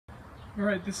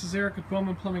Alright, this is Eric at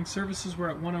Bowman Plumbing Services. We're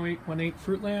at 10818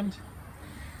 Fruitland.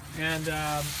 And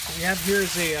what we have here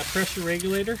is a pressure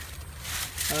regulator.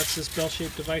 That's this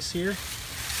bell-shaped device here.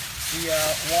 The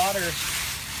water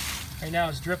right now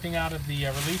is dripping out of the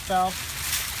relief valve.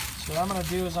 So what I'm going to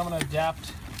do is I'm going to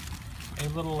adapt a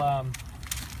little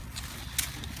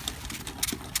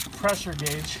pressure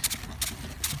gauge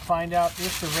to find out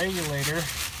if the regulator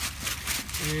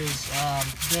is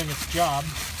doing its job.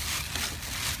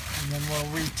 And then we'll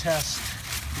retest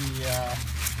the,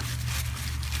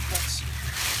 let's see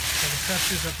here. So the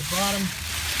pressure's at the bottom.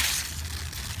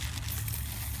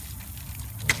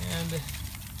 And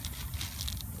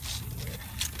let's see here.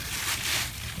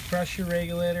 The pressure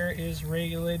regulator is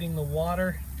regulating the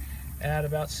water at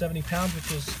about 70 pounds,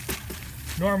 which is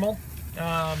normal.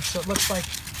 So it looks like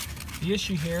the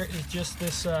issue here is just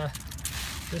this,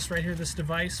 this right here, this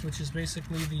device, which is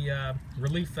basically the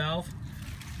relief valve.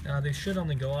 They should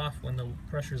only go off when the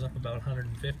pressure is up about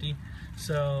 150.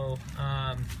 So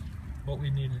what we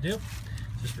need to do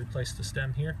is just replace the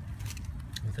stem here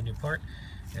with a new part,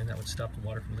 and that would stop the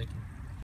water from leaking.